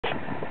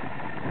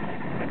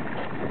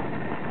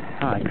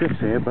Hi, Chris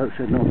here,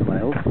 Boatshed, North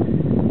Wales.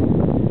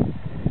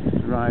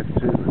 Just arrived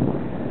to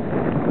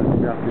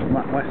photograph this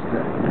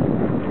Macwester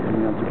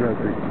coming on to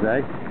brokerage today.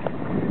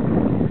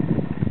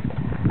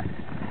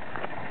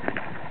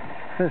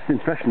 First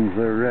impressions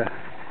are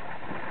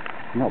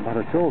not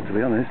bad at all, to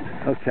be honest.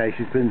 Okay,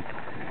 she's been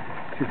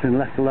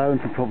left alone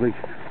for probably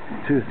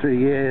 2 or 3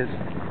 years,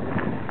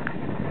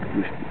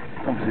 which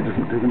obviously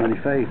doesn't do them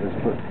any favours,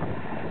 but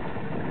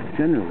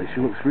generally she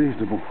looks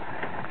reasonable.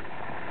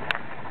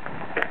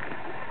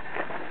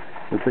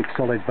 The big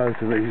solid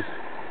boat of these,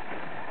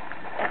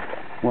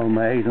 well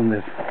made, and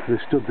they've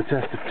stood the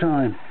test of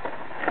time.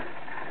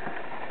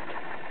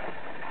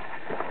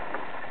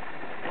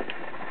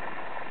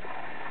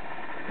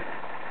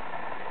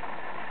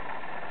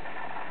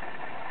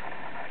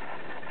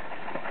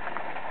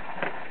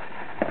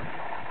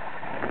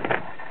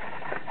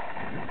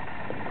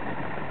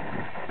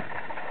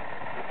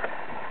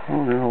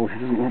 All in all, she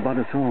doesn't look bad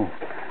at all.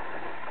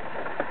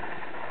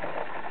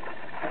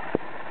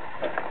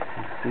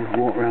 Let's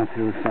walk round to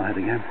the other side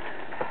again.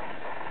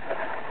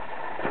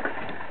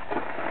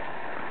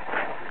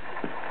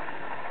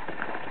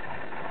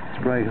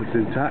 Spray hood's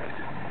intact.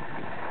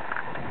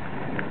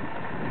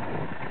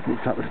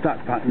 Looks like the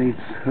stack pack needs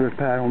a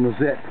repair on the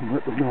zip,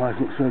 but otherwise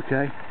looks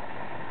okay.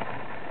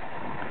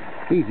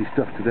 Easy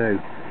stuff to do.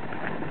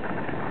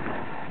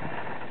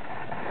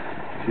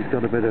 She's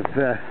got a bit of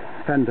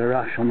fender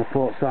rash on the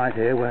port side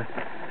here, where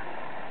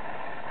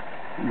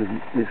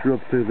it's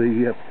rubbed through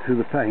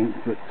the paint,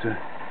 but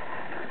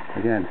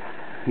again,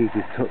 easy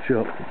to touch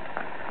up.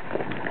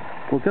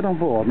 We'll get on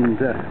board and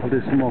I'll do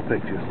some more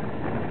pictures.